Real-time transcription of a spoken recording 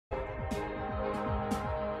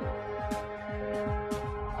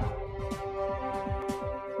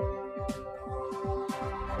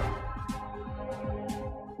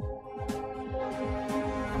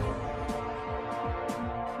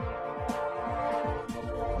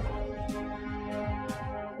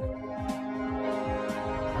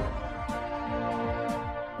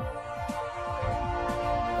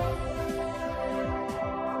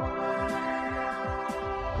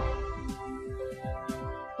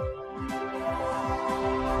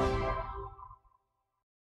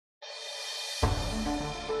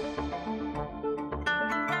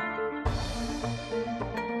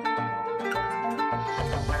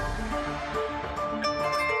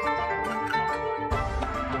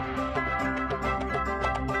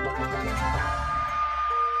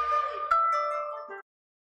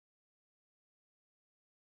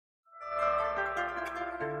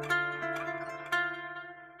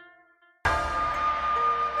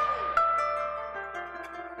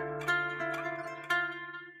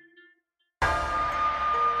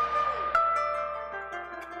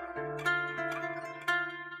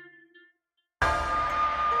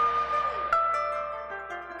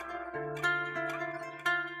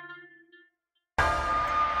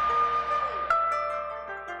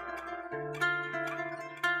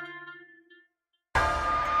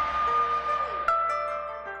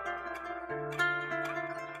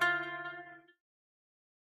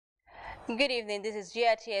Good evening, this is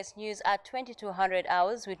GRTS News at 2200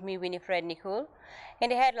 hours with me, Winifred Nicole. In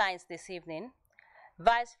the headlines this evening,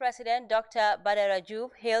 Vice President Dr. Badara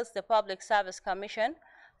Joof hails the Public Service Commission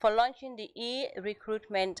for launching the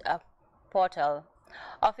e-recruitment portal.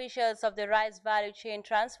 Officials of the Rice Value Chain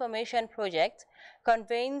Transformation Project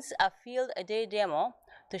convenes a field day demo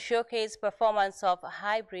to showcase performance of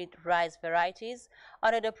hybrid rice varieties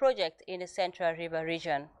under the project in the Central River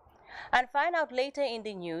region. And find out later in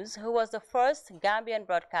the news who was the first Gambian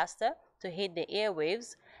broadcaster to hit the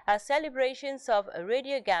airwaves as celebrations of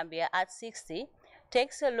Radio Gambia at 60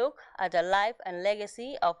 takes a look at the life and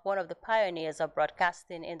legacy of one of the pioneers of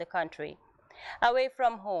broadcasting in the country. Away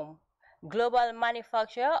from home, global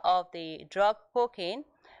manufacture of the drug cocaine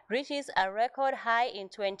reaches a record high in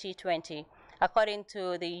 2020, according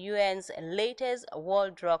to the UN's latest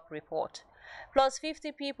World Drug Report. Plus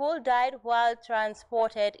 50 people died while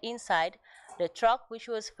transported inside the truck which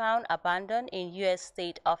was found abandoned in U.S.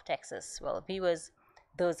 state of Texas. Well, viewers,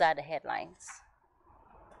 those are the headlines.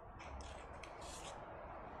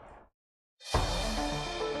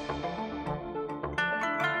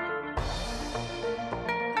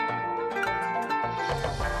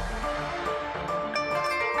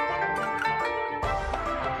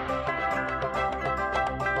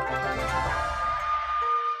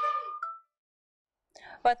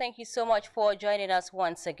 Well, thank you so much for joining us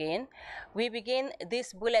once again. We begin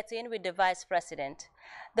this bulletin with the Vice President.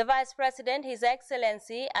 The Vice President, His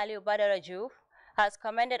Excellency Aliu Badara Joof, has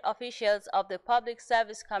commended officials of the Public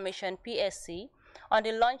Service Commission, PSC, on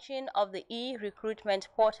the launching of the e-recruitment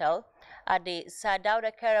portal at the Sir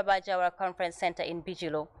Dawda Kairaba Jawara Conference Center in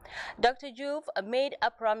Bijilo. Dr. Joof made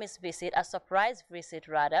a surprise visit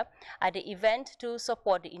rather, at the event to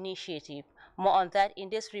support the initiative. More on that in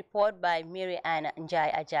this report by Mary Ann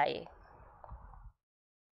Njai Ajayi.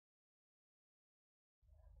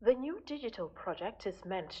 The new digital project is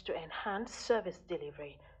meant to enhance service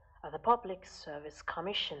delivery at the Public Service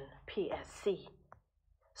Commission, PSC.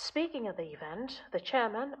 Speaking at the event, the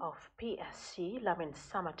chairman of PSC, Lamin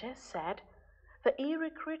Samate, said the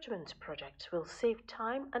e-recruitment project will save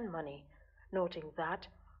time and money, noting that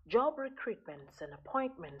job recruitments and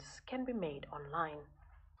appointments can be made online.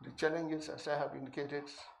 The challenges, as I have indicated,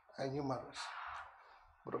 are numerous.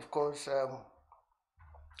 But of course,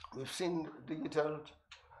 we've seen digital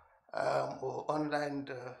or online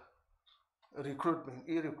recruitment,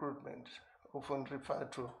 e-recruitment, often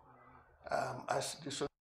referred to as the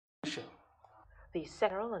solution. The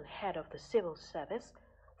Secretary and Head of the Civil Service,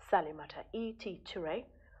 Salimata E.T. Ture,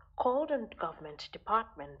 called on government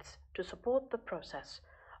departments to support the process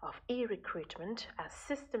of e-recruitment as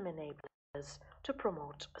system enablers to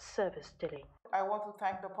promote service delivery. I want to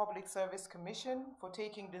thank the Public Service Commission for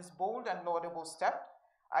taking this bold and laudable step.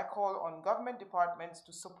 I call on government departments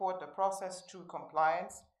to support the process through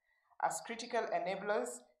compliance. As critical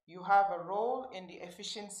enablers, you have a role in the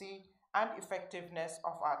efficiency and effectiveness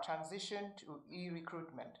of our transition to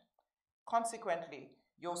e-recruitment. Consequently,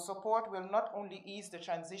 your support will not only ease the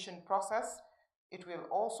transition process, it will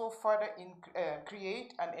also further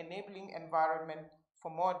create an enabling environment for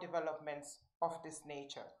more developments of this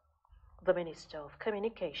nature. The Minister of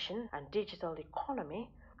Communication and Digital Economy,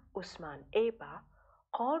 Usman Eba,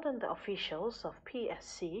 called on the officials of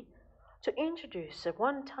PSC to introduce a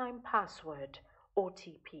one-time password,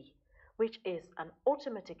 OTP, which is an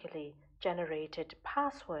automatically generated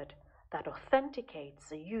password that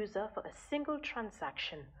authenticates a user for a single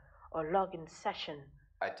transaction or login session.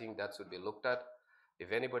 I think that should be looked at.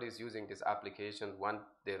 If anybody is using this application, once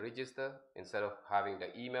they register, instead of having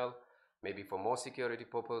the email, maybe for more security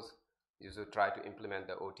purpose, you should try to implement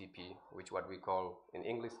the OTP, which what we call in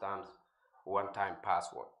English terms, one-time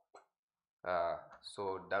password.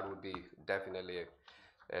 So that would be definitely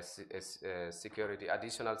a security,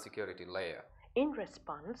 additional security layer. In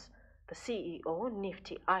response, the CEO,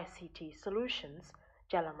 Nifty ICT Solutions,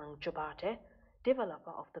 Jalamang Jobate, developer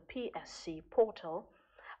of the PSC portal,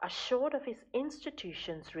 assured of his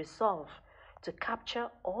institution's resolve to capture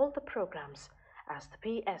all the programs as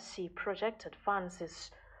the PSC project advances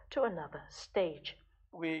to another stage.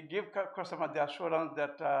 We give customers the assurance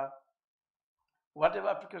that whatever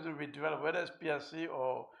application we develop, whether it's PSC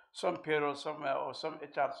or some payroll somewhere or some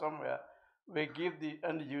HR somewhere, we give the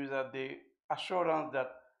end user the assurance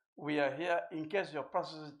that we are here in case your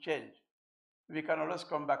processes change. We can always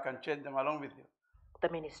come back and change them along with you. The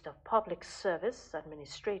Minister of Public Service,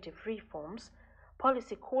 Administrative Reforms,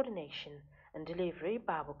 Policy Coordination and Delivery,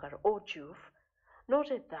 Babukar Ojuf,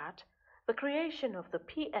 noted that the creation of the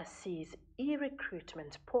PSC's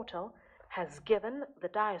e-recruitment portal has given the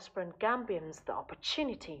diasporan Gambians the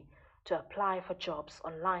opportunity to apply for jobs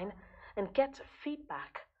online and get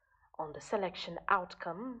feedback on the selection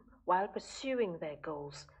outcome while pursuing their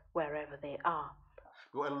goals wherever they are.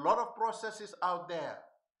 A lot of processes out there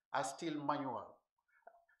are still manual.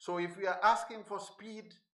 So if we are asking for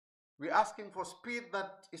speed, we're asking for speed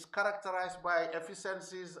that is characterized by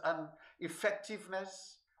efficiencies and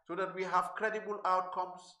effectiveness so that we have credible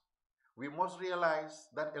outcomes. We must realize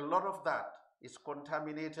that a lot of that is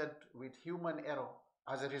contaminated with human error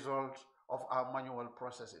as a result of our manual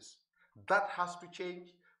processes. That has to change.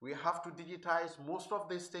 We have to digitize most of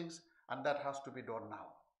these things, and that has to be done now.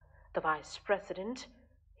 The Vice President,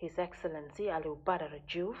 His Excellency Ali Badara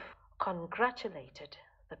Diouf, congratulated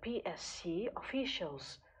the PSC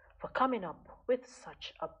officials for coming up with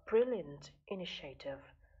such a brilliant initiative.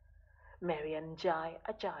 Marian Jai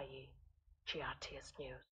Ajayi, GRTS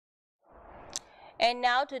News. And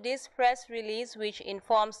now to this press release, which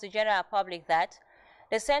informs the general public that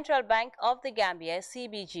the Central Bank of the Gambia,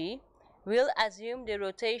 CBG, will assume the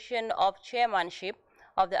rotation of chairmanship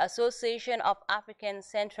of the Association of African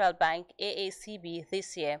Central Bank, AACB,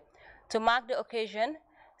 this year. To mark the occasion,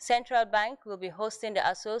 Central Bank will be hosting the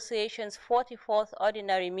association's 44th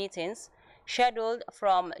ordinary meetings, scheduled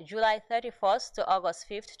from July 31st to August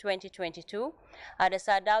 5th, 2022, at the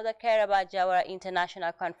Sadauda Kairaba Jawara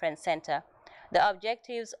International Conference Center. The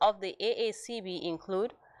objectives of the AACB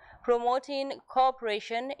include promoting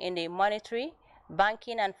cooperation in the monetary,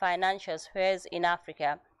 banking, and financial spheres in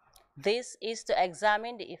Africa. This is to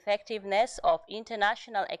examine the effectiveness of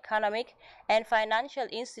international economic and financial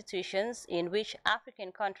institutions in which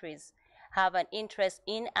African countries have an interest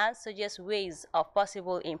in and suggest ways of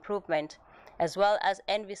possible improvement, as well as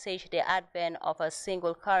envisage the advent of a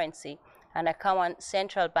single currency and a common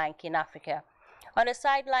central bank in Africa. On the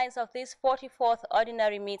sidelines of this 44th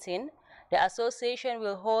ordinary meeting, the association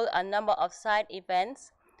will hold a number of side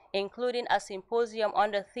events, including a symposium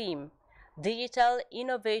on the theme Digital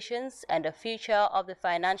Innovations and the Future of the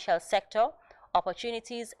Financial Sector,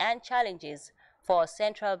 Opportunities and Challenges for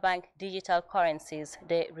Central Bank Digital Currencies.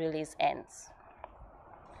 The release ends.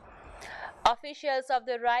 Officials of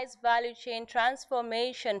the Rice Value Chain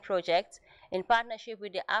Transformation Project, in partnership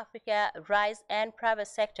with the Africa Rice and private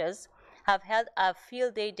sectors, have held a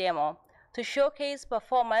field day demo to showcase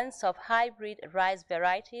performance of hybrid rice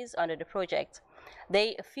varieties under the project.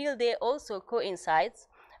 The field day also coincides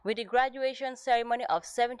with the graduation ceremony of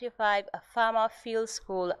 75 Farmer Field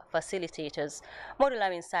School facilitators.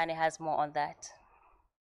 Modulamin Sane has more on that.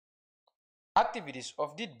 Activities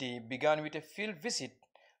of the day began with a field visit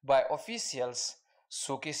by officials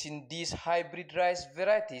showcasing these hybrid rice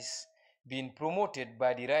varieties being promoted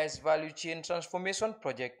by the Rice Value Chain Transformation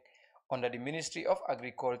Project under the Ministry of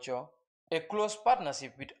Agriculture. A close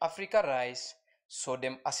partnership with Africa Rice saw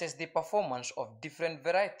them assess the performance of different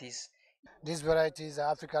varieties. These varieties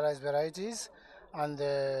are Africa Rice varieties, and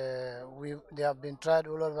they have been tried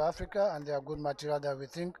all over Africa, and they are good material that we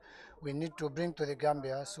think we need to bring to the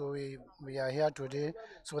Gambia. So we are here today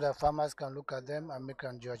so that farmers can look at them and make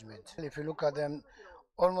a judgment. If you look at them,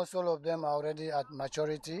 almost all of them are already at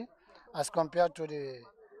maturity as compared to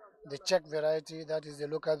the Czech variety, that is the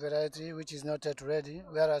local variety, which is not yet ready,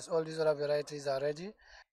 whereas all these other varieties are ready.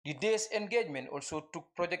 The day's engagement also took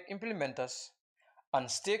project implementers and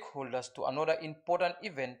stakeholders to another important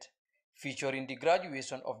event featuring the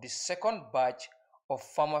graduation of the second batch of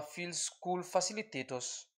Farmer Field School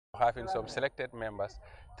facilitators. Having some selected members,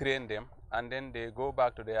 train them, and then they go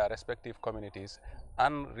back to their respective communities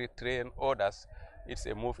and retrain others. It's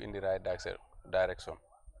a move in the right direction.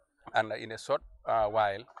 And in a short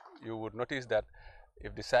while, you would notice that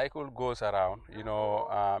if the cycle goes around,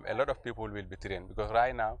 a lot of people will be trained, because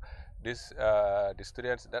right now, the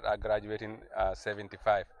students that are graduating are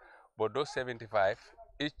 75, but those 75,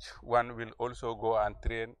 each one will also go and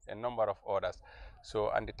train a number of others.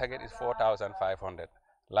 So, and the target is 4,500.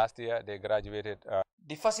 Last year, they graduated.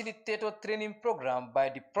 The facilitator training program by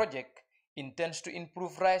the project intends to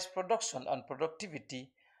improve rice production and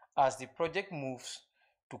productivity as the project moves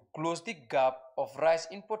to close the gap of rice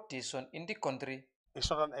importation in the country. It's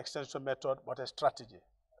not an extension method, but a strategy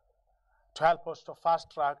to help us to fast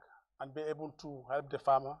track and be able to help the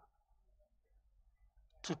farmer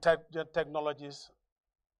to take the technologies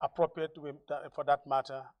appropriate for that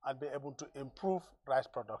matter and be able to improve rice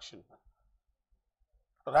production.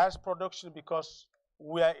 Rice production, because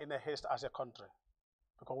we are in a haste as a country,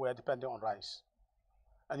 because we are depending on rice.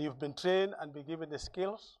 And you've been trained and been given the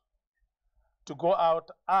skills to go out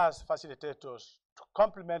as facilitators to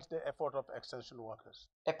complement the effort of extension workers.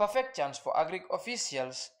 A perfect chance for agri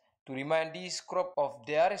officials to remind these crop of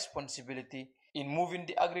their responsibility in moving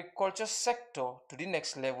the agriculture sector to the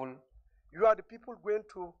next level. You are the people going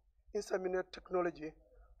to inseminate technology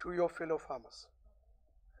to your fellow farmers.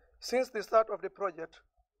 Since the start of the project,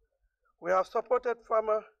 we have supported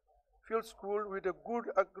farmer field school with a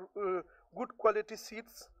good quality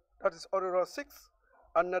seeds, that is Aurora 6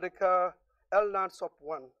 and Nadeka L9 Sub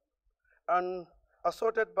 1, and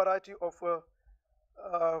assorted variety of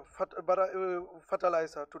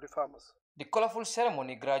fertilizer to the farmers. The colorful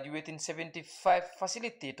ceremony graduating 75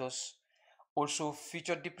 facilitators also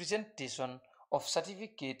featured the presentation of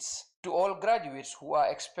certificates to all graduates who are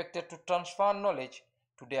expected to transfer knowledge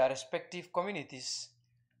to their respective communities.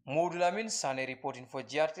 Modou Lamin Sane reporting for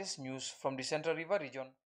GRTS News from the Central River region.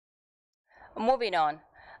 Moving on,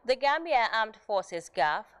 the Gambia Armed Forces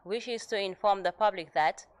GAF wishes to inform the public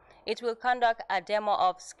that it will conduct a demo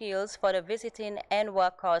of skills for the visiting and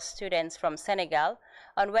work course students from Senegal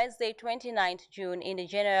on Wednesday, 29th June in the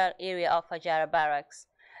general area of Fajara Barracks.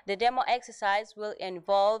 The demo exercise will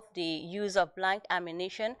involve the use of blank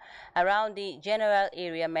ammunition around the general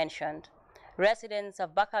area mentioned. Residents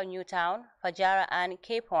of Bakau Newtown, Fajara and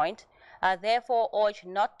Cape Point are therefore urged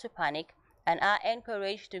not to panic and are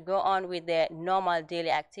encouraged to go on with their normal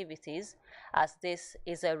daily activities as this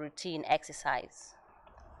is a routine exercise.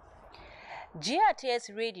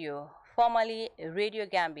 GRTS Radio, formerly Radio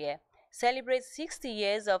Gambia, celebrates 60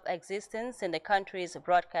 years of existence in the country's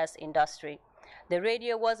broadcast industry. The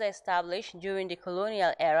radio was established during the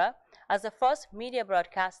colonial era as the first media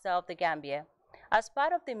broadcaster of the Gambia. As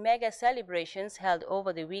part of the mega celebrations held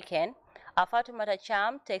over the weekend, Fatoumata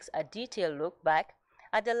Cham takes a detailed look back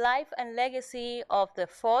at the life and legacy of the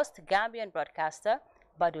first Gambian broadcaster,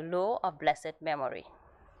 Badulo of blessed memory.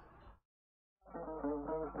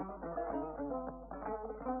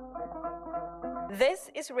 This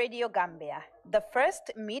is Radio Gambia, the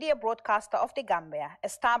first media broadcaster of the Gambia,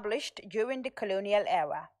 established during the colonial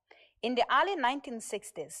era. In the early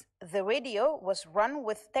 1960s, the radio was run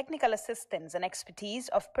with technical assistance and expertise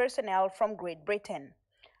of personnel from Great Britain.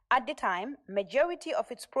 At the time, majority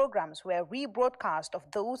of its programs were rebroadcast of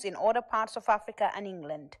those in other parts of Africa and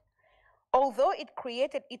England. Although it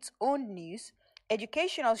created its own news,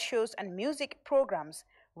 educational shows and music programs,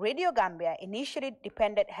 Radio Gambia initially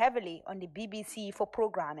depended heavily on the BBC for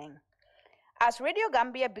programming. As Radio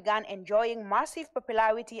Gambia began enjoying massive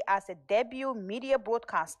popularity as a debut media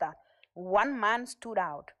broadcaster, one man stood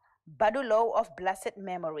out, Badulo of blessed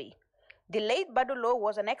memory. The late Badulo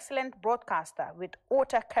was an excellent broadcaster with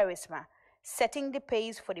utter charisma, setting the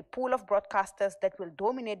pace for the pool of broadcasters that will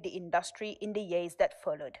dominate the industry in the years that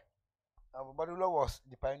followed. Badulo was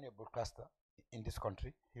the pioneer broadcaster in this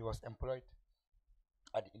country. He was employed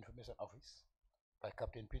at the information office by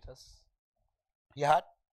Captain Peters. He had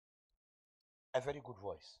a very good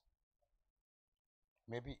voice.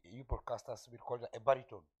 Maybe you broadcasters will call it a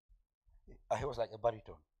baritone. He was like a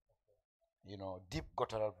baritone, you know, deep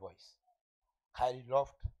guttural voice, highly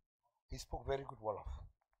loved. He spoke very good Wolof.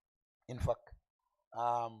 In fact,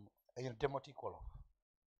 demotic Wolof,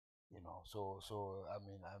 you know. So I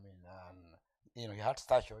mean, you know, he had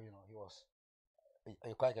stature. You know, he was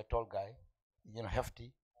quite a tall guy, you know,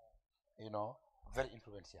 hefty, you know, very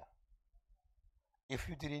influential. If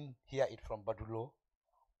you didn't hear it from Badulo,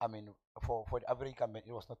 I mean, for the average Gambian,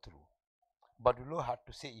 it was not true. Badulo had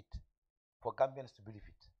to say it for Gambians to believe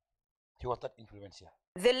it. He was that influential.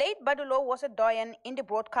 The late Badulo was a doyen in the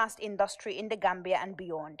broadcast industry in the Gambia and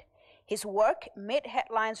beyond. His work made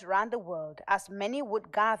headlines around the world as many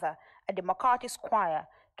would gather at the McCarthy Square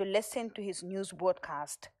to listen to his news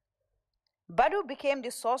broadcast. Badu became the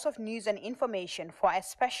source of news and information for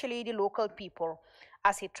especially the local people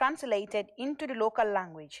as he translated into the local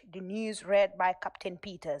language the news read by Captain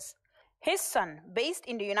Peters. His son, based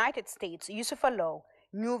in the United States, Yusuf Alo,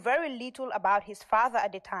 knew very little about his father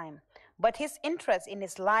at the time, but his interest in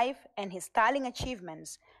his life and his sterling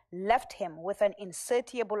achievements left him with an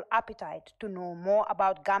insatiable appetite to know more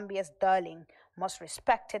about Gambia's darling, most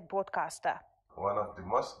respected broadcaster. One of the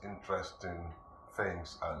most interesting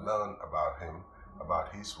things I learned about him,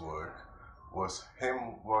 about his work, was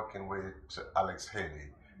him working with Alex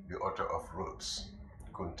Haley, the author of Roots,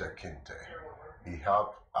 Kunta Kinte. He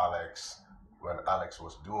helped Alex when Alex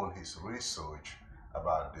was doing his research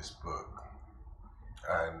about this book.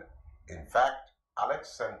 And in fact, Alex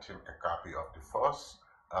sent him a copy of the first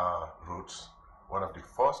Roots, one of the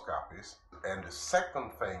first copies. And the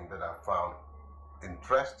second thing that I found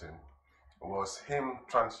interesting was him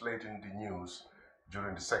translating the news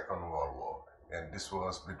during the Second World War. And this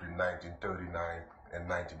was between 1939 and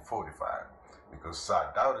 1945, because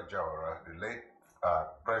Sir Dawda Jawara, the late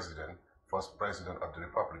first president of the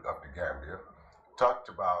Republic of the Gambia, talked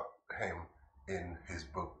about him in his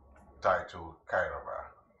book titled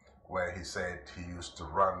Kairaba, where he said he used to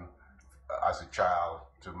run as a child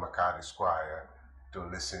to Makati Square to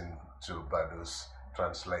listen to Badu's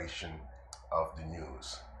translation of the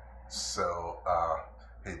news. So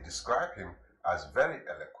he described him as very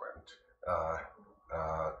eloquent.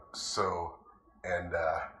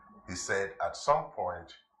 He said at some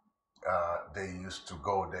point they used to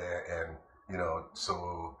go there and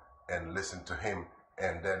and listen to him,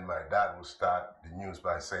 and then my dad would start the news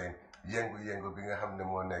by saying "Yengu Yengu binga hamne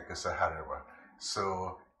mo neka Saharawa."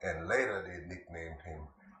 So and later they nicknamed him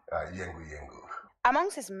Yengu Yengu.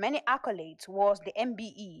 Amongst his many accolades was the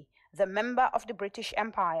MBE, the Member of the British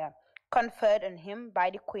Empire, conferred on him by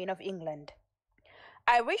the Queen of England.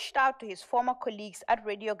 I reached out to his former colleagues at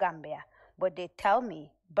Radio Gambia, but they tell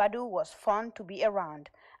me Badu was fun to be around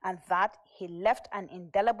and that he left an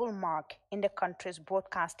indelible mark in the country's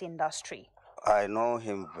broadcast industry. I know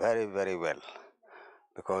him very, very well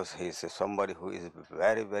because he's somebody who is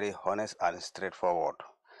very, very honest and straightforward.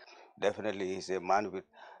 Definitely he's a man with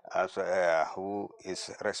who is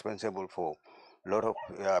responsible for a lot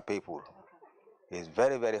of people. He's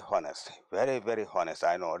very, very honest, very, very honest,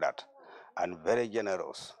 I know that, and very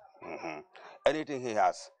generous. Anything he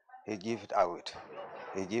has, he gives it away.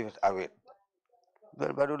 He gives it away.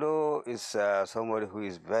 But Badulo is somebody who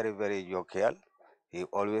is very, very jovial. He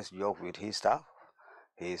always jokes with his staff.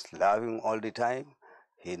 He is laughing all the time.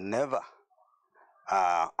 He never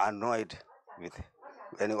annoyed with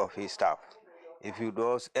any of his staff. If you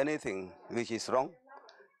do anything which is wrong,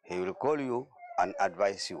 he will call you and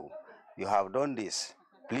advise you. You have done this,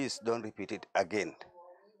 please don't repeat it again.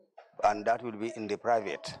 And that will be in the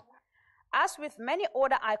private. As with many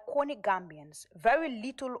other iconic Gambians, very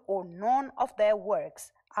little or none of their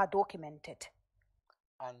works are documented.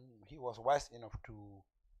 And he was wise enough to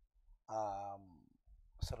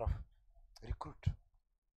sort of recruit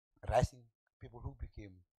rising people who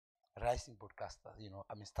became rising broadcasters,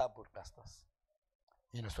 star broadcasters.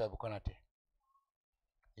 Swaibu Konate,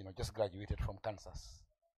 just graduated from Kansas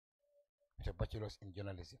with a bachelor's in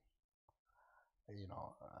journalism.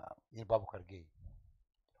 Babukar Gay,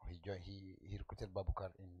 he recruited Babukar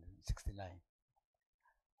in '69.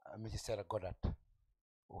 Mrs. Sarah Goddard,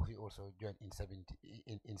 who he also joined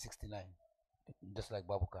in '69, just like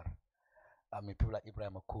Babukar. People like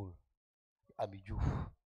Ibrahim Akul, Ami Juf,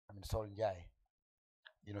 Sol Njai,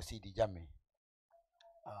 C.D. Jammeh,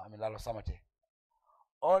 Lalo Samate.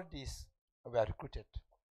 All these were recruited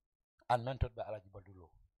and mentored by Alaji Badulo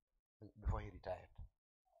before he retired.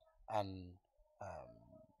 And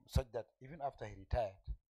such that even after he retired,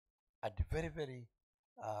 at the very, very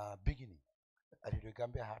beginning, Radio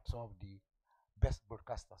Gambia had some of the best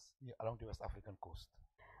broadcasters along the West African coast.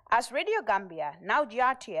 As Radio Gambia, now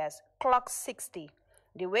GRTS, clocks 60,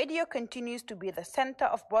 the radio continues to be the center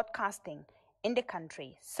of broadcasting in the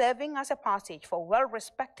country, serving as a passage for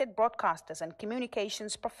well-respected broadcasters and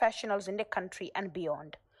communications professionals in the country and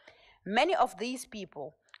beyond. Many of these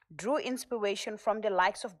people drew inspiration from the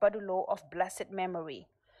likes of Badulo of blessed memory.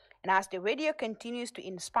 And as the radio continues to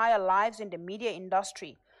inspire lives in the media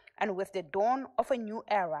industry, and with the dawn of a new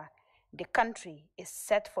era, the country is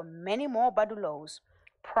set for many more Badulos,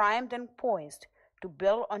 primed and poised to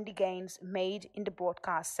build on the gains made in the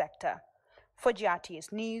broadcast sector. For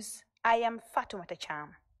GRTS News, I am Fatoumata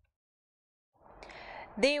Cham.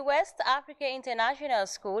 The West Africa International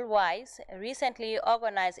School, WISE, recently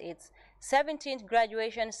organized its 17th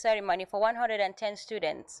graduation ceremony for 110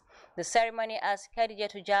 students. The ceremony, as Khadija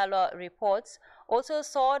Tujalo reports, also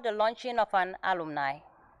saw the launching of an alumni.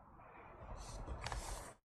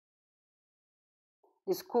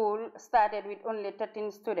 The school started with only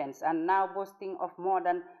 13 students and now boasting of more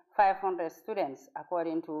than 500 students,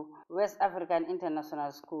 according to West African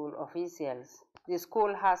International School officials. The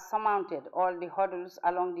school has surmounted all the hurdles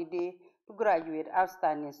along the way to graduate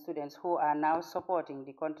outstanding students who are now supporting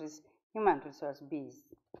the country's human resource base.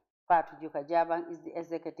 Fatu Juka Jabang is the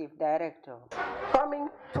executive director. Coming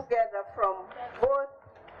together from both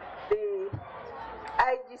the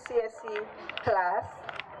IGCSE class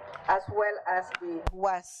as well as the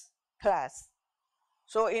WAS class.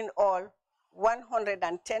 So in all,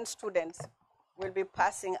 110 students will be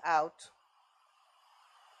passing out.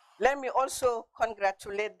 Let me also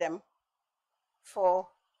congratulate them for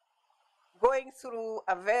going through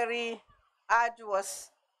a very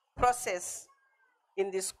arduous process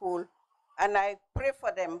in the school. And I pray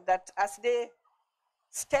for them that as they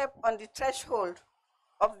step on the threshold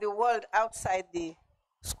of the world outside the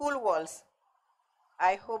school walls,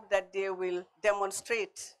 I hope that they will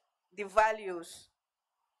demonstrate the values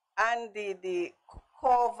and the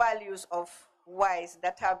core values of WISE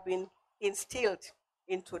that have been instilled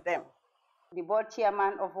into them. The board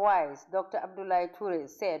chairman of WISE, Dr. Abdoulaye Toure,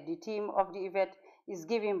 said the theme of the event is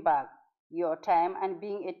giving back your time and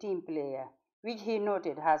being a team player, which he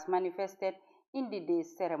noted has manifested in the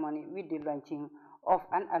day's ceremony with the launching of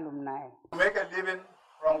an alumni. You make a living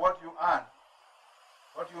from what you earn,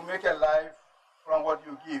 but you make a life from what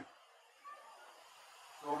you give.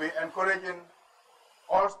 So we're encouraging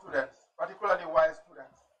all students, particularly WISE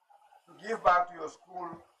students, to give back to your school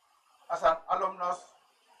as an alumnus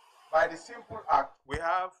by the simple act. We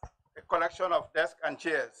have a collection of desks and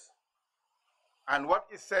chairs. And what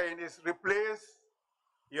it's saying is replace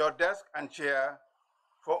your desk and chair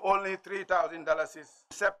for only $3,000.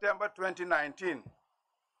 September 2019,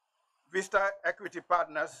 Vista Equity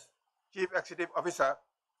Partners Chief Executive Officer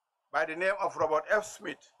by the name of Robert F.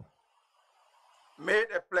 Smith made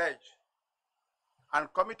a pledge and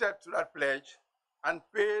committed to that pledge and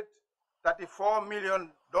paid $34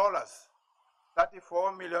 million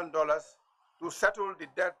to settle the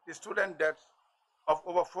debt, the student debt of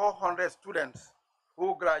over 400 students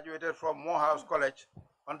who graduated from Morehouse College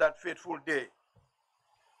on that fateful day.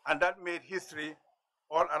 And that made history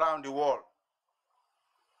all around the world.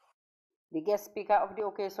 The guest speaker of the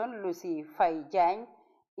occasion, Lucy Faye Jang,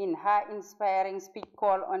 in her inspiring speech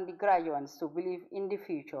called on the graduates to believe in the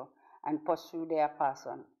future and pursue their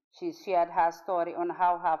passion. She shared her story on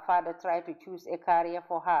how her father tried to choose a career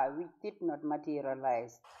for her which did not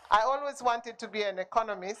materialize. I always wanted to be an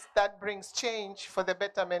economist that brings change for the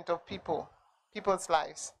betterment of people's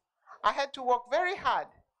lives. I had to work very hard.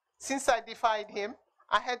 Since I defied him,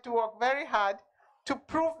 I had to work very hard to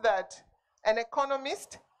prove that an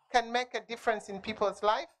economist can make a difference in people's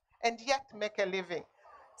life and yet make a living.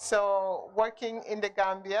 So working in the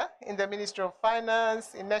Gambia, in the Ministry of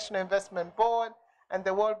Finance, in National Investment Board, and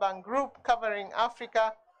the World Bank Group covering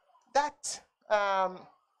Africa, that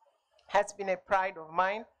has been a pride of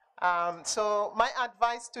mine. So my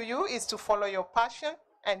advice to you is to follow your passion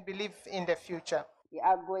and believe in the future. The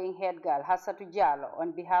outgoing head girl, Hassatu Jallow,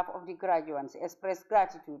 on behalf of the graduates, expressed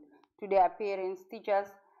gratitude to their parents, teachers,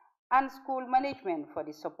 and school management for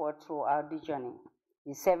the support throughout the journey.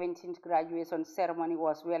 The 17th graduation ceremony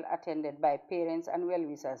was well attended by parents and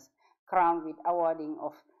well-wishers, crowned with awarding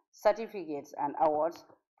of certificates and awards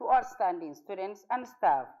to outstanding students and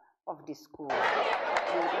staff of the school. The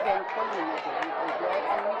event culminated with a joy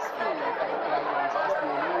and mixed feeling for the graduates as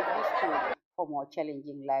they leave the school for more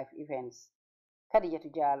challenging life events.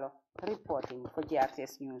 Khadijatu Jallow reporting for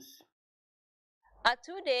GRTS News. A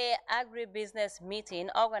two-day agribusiness meeting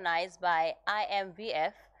organized by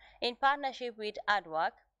IMVF in partnership with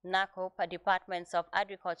ADWAC, NACOP, Departments of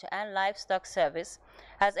Agriculture and Livestock Service,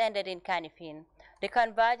 has ended in Kanifing. The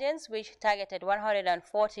convergence, which targeted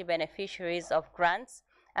 140 beneficiaries of grants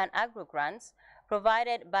and agro-grants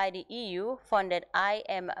provided by the EU-funded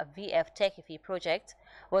IMVF Techifi project,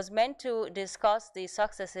 was meant to discuss the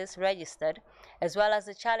successes registered as well as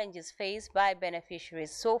the challenges faced by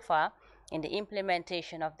beneficiaries so far in the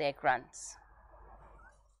implementation of their grants.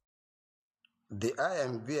 The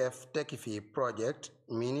IMVF Techifi project,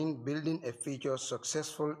 meaning building a future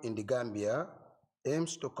successful in the Gambia,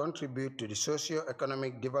 aims to contribute to the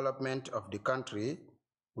socio-economic development of the country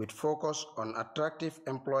with focus on attractive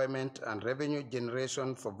employment and revenue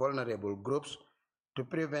generation for vulnerable groups to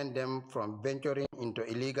prevent them from venturing into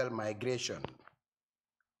illegal migration.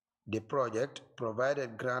 The project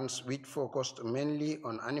provided grants which focused mainly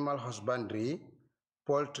on animal husbandry,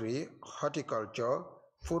 poultry, horticulture,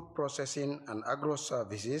 food processing and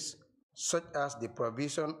agro-services, such as the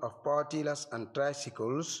provision of power tillers and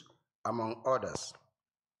tricycles, among others.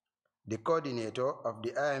 The coordinator of the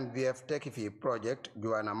IMVF Techifi project,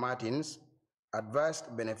 Joanna Martins,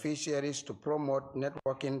 advised beneficiaries to promote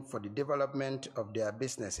networking for the development of their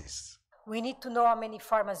businesses. We need to know how many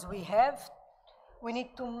farmers we have. We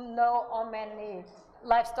need to know how many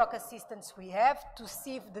livestock assistants we have to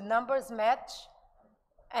see if the numbers match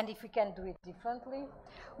and if we can do it differently.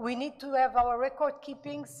 We need to have our record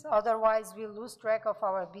keepings, otherwise we'll lose track of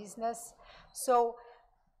our business. So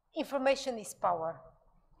information is power.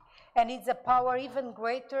 And it's a power even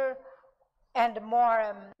greater and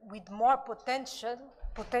more with more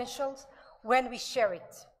potentials when we share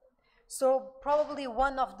it. So probably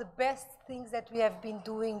one of the best things that we have been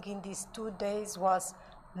doing in these 2 days was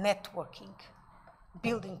networking,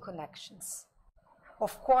 building connections.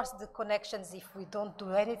 Of course, the connections, if we don't do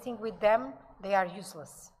anything with them, they are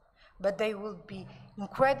useless. But they will be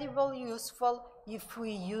incredibly useful if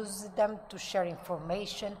we use them to share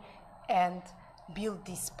information and build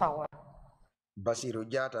this power. Basiru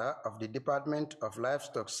Jata of the Department of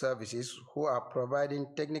Livestock Services, who are providing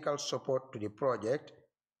technical support to the project,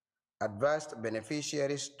 advised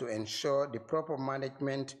beneficiaries to ensure the proper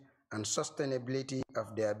management and sustainability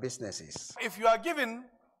of their businesses. If you are given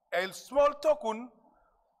a small token,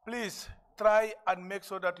 please try and make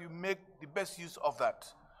sure that you make the best use of that.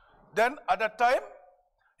 Then at that time,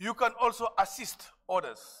 you can also assist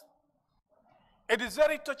others. It is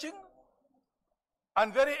very touching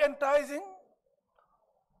and very enticing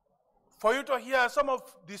for you to hear some of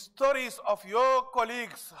the stories of your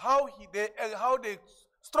colleagues, how they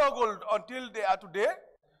struggled until they are today.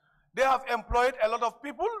 They have employed a lot of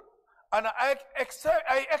people, and I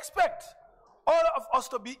expect all of us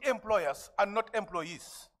to be employers and not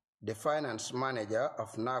employees. The finance manager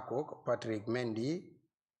of NACOC, Patrick Mendy,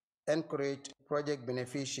 encouraged project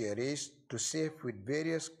beneficiaries to save with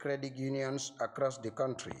various credit unions across the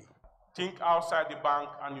country. Think outside the bank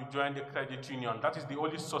and you join the credit union. That is the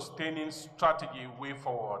only sustaining strategy way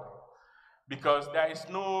forward, because there is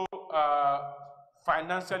no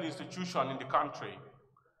financial institution in the country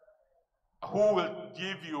who will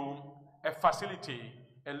give you a facility,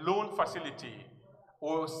 a loan facility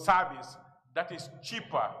or service that is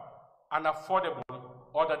cheaper and affordable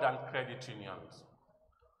other than credit unions.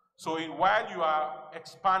 So while you are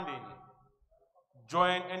expanding,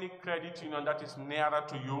 join any credit union that is nearer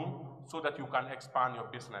to you so that you can expand your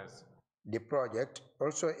business. The project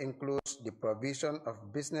also includes the provision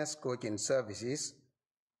of business coaching services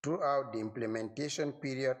throughout the implementation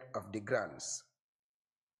period of the grants.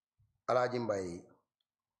 Alajimbai,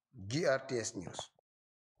 GRTS News.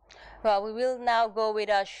 Well, we will now go with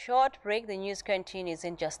a short break. The news continues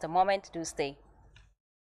in just a moment. Do stay.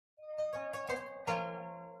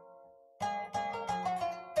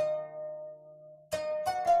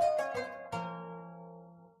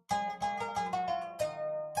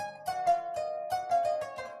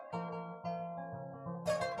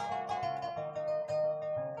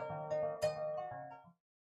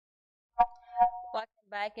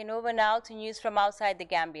 Back and over now to news from outside the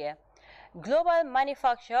Gambia. Global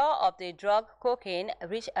manufacture of the drug cocaine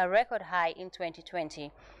reached a record high in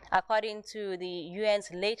 2020, according to the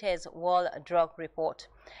UN's latest World Drug Report,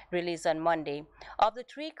 released on Monday. Of the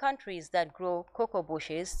 3 countries that grow cocoa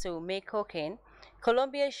bushes to make cocaine,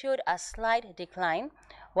 Colombia showed a slight decline,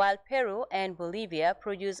 while Peru and Bolivia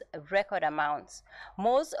produce record amounts.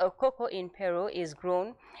 Most of cocoa in Peru is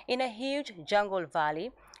grown in a huge jungle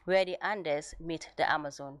valley where the Andes meet the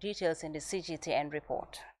Amazon. Details in the CGTN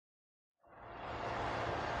report.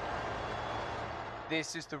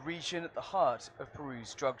 This is the region at the heart of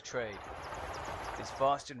Peru's drug trade. This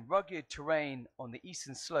vast and rugged terrain on the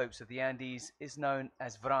eastern slopes of the Andes is known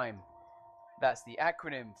as VRAIM. That's the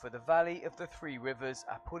acronym for the Valley of the 3 Rivers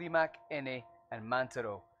Apurimac, Ene, and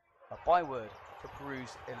Mantaro, a byword for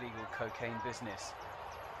Peru's illegal cocaine business.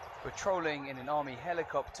 Patrolling in an army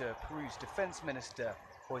helicopter, Peru's defense minister,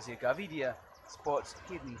 Jose Gavidia, spots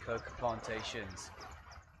hidden coca plantations.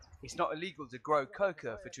 It's not illegal to grow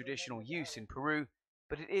coca for traditional use in Peru,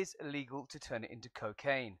 but it is illegal to turn it into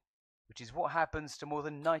cocaine, which is what happens to more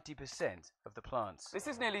than 90% of the plants. This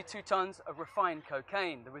is nearly 2 tons of refined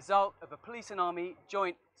cocaine, the result of a police and army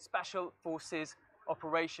joint special forces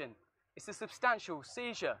operation. It's a substantial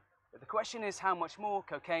seizure, but the question is how much more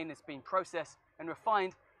cocaine has been processed and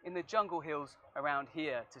refined in the jungle hills around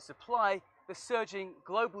here to supply the surging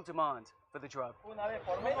global demand for the drug.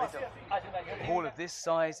 All of this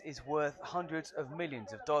size is worth hundreds of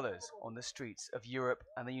millions of dollars on the streets of Europe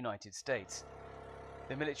and the United States.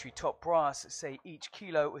 The military top brass say each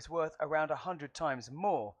kilo is worth around 100 times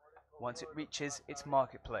more once it reaches its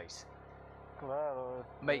marketplace.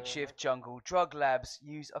 Makeshift jungle drug labs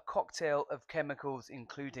use a cocktail of chemicals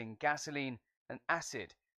including gasoline and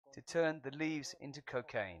acid to turn the leaves into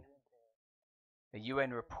cocaine. A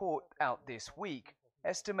UN report out this week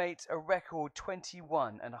estimates a record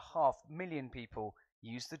 21.5 million people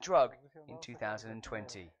used the drug in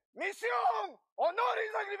 2020. Misión, honor y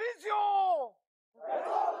sacrificio!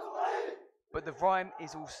 But the VRAIM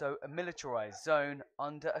is also a militarized zone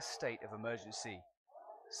under a state of emergency.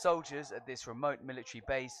 Soldiers at this remote military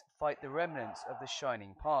base fight the remnants of the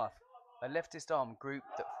Shining Path, a leftist armed group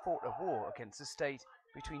that fought a war against the state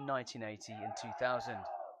between 1980 and 2000.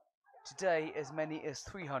 Today, as many as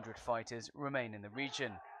 300 fighters remain in the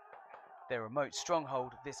region. Their remote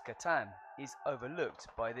stronghold, Viscatán, is overlooked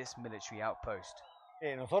by this military outpost.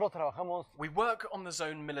 We work on the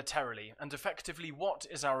zone militarily, and effectively what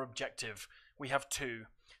is our objective? We have 2.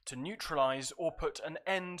 To neutralize or put an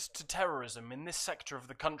end to terrorism in this sector of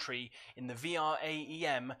the country, in the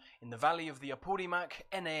VRAEM, in the valley of the Apurimac,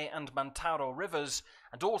 Ene and Mantaro rivers,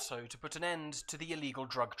 and also to put an end to the illegal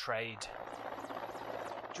drug trade.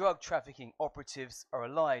 Drug trafficking operatives are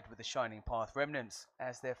allied with the Shining Path remnants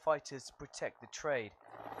as their fighters protect the trade.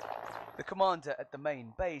 The commander at the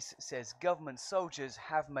main base says government soldiers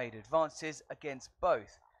have made advances against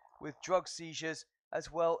both, with drug seizures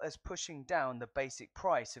as well as pushing down the basic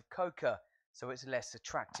price of coca so it's less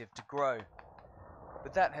attractive to grow.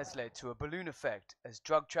 But that has led to a balloon effect as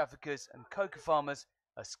drug traffickers and coca farmers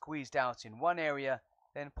are squeezed out in one area,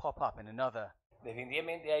 then pop up in another.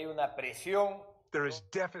 There is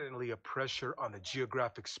definitely a pressure on the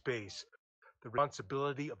geographic space. The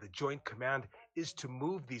responsibility of the Joint Command is to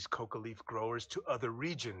move these coca leaf growers to other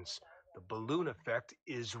regions. The balloon effect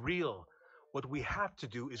is real. What we have to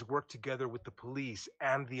do is work together with the police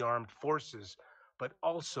and the armed forces, but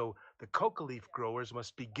also the coca leaf growers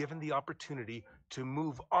must be given the opportunity to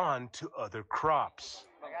move on to other crops.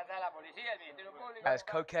 As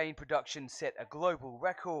cocaine production set a global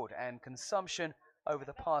record and consumption over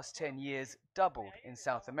the past 10 years doubled in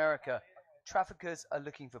South America, traffickers are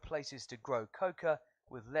looking for places to grow coca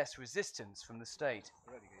with less resistance from the state.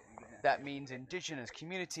 That means indigenous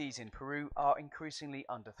communities in Peru are increasingly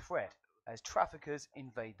under threat as traffickers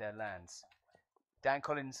invade their lands. Dan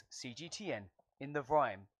Collins, CGTN, in the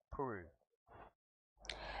Vrime, Peru.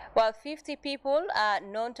 Well, 50 people are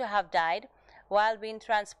known to have died while being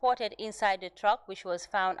transported inside the truck which was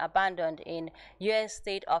found abandoned in U.S.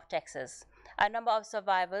 state of Texas. A number of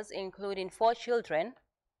survivors, including 4 children,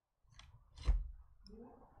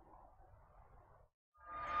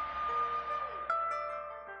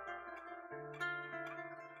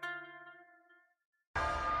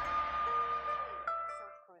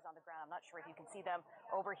 I'm not sure if you can see them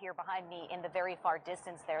over here behind me in the very far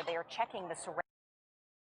distance there. They are checking the surroundings.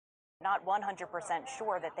 Not 100%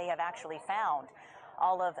 sure that they have actually found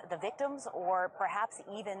all of the victims or perhaps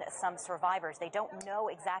even some survivors. They don't know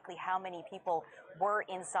exactly how many people were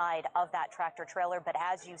inside of that tractor trailer, but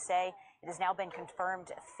as you say, it has now been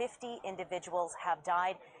confirmed 50 individuals have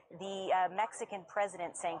died. The Mexican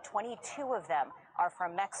president saying 22 of them are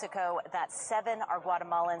from Mexico, that 7 are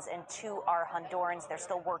Guatemalans and 2 are Hondurans. They're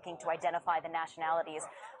still working to identify the nationalities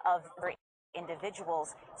of the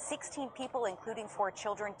individuals. 16 people, including 4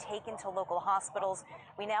 children, taken to local hospitals.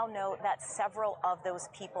 We now know that several of those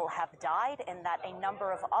people have died and that a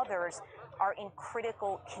number of others are in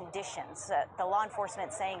critical conditions. The law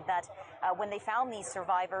enforcement saying that when they found these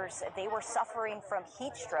survivors, they were suffering from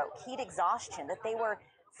heat stroke, heat exhaustion, that they were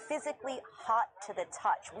physically hot to the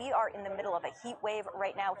touch. We are in the middle of a heat wave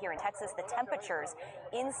right now here in Texas. The temperatures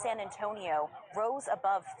in San Antonio rose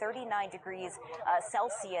above 39 degrees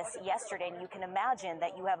Celsius yesterday, and you can imagine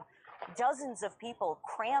that you have dozens of people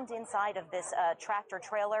crammed inside of this tractor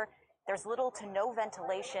trailer. There's little to no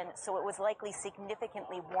ventilation, so it was likely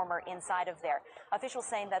significantly warmer inside of there. Officials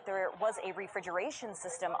saying that there was a refrigeration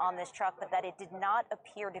system on this truck, but that it did not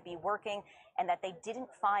appear to be working and that they didn't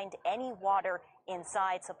find any water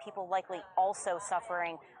inside, so people likely also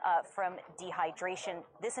suffering from dehydration.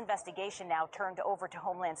 This investigation now turned over to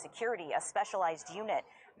Homeland Security, a specialized unit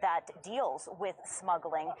that deals with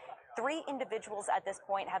smuggling. 3 individuals at this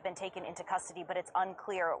point have been taken into custody, but it's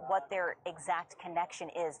unclear what their exact connection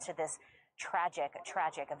is to this tragic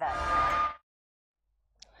event.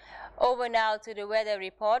 Over now to the weather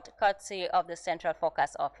report, courtesy of the Central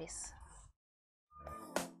Forecast Office.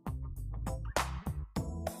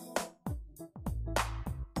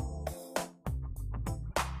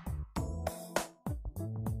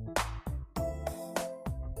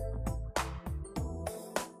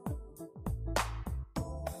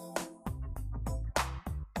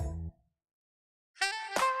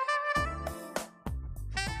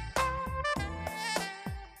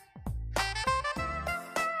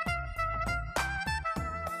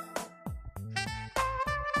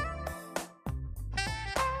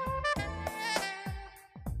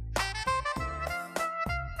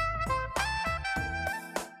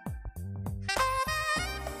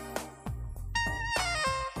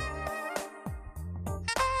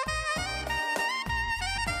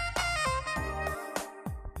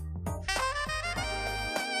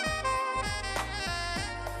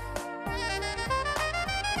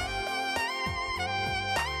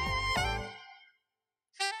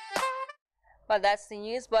 Well, that's the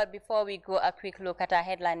news, but before we go, a quick look at our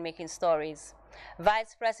headline-making stories.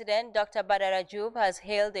 Vice President Dr. Badara Diouf has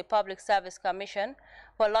hailed the Public Service Commission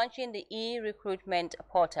for launching the e-recruitment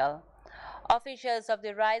portal. Officials of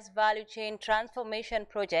the Rice Value Chain Transformation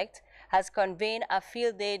Project has convened a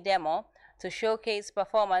field day demo to showcase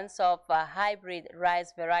performance of hybrid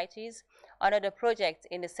rice varieties under the project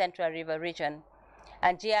in the Central River region.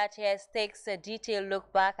 And GRTS takes a detailed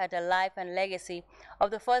look back at the life and legacy of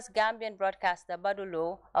the first Gambian broadcaster, Badou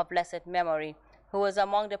Lo, of blessed memory, who was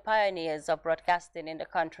among the pioneers of broadcasting in the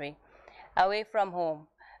country. Away from home,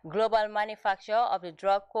 global manufacture of the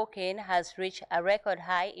drug cocaine has reached a record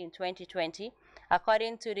high in 2020,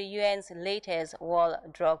 according to the UN's latest World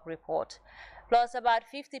Drug Report. Plus, about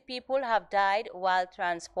 50 people have died while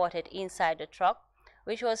transported inside the truck,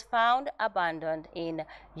 which was found abandoned in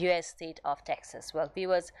U.S. state of Texas. Well,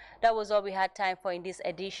 viewers, that was all we had time for in this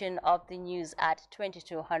edition of the news at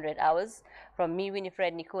 2200 hours. From me,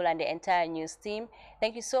 Winifred Nicole, and the entire news team,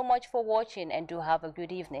 thank you so much for watching, and do have a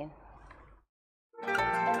good evening.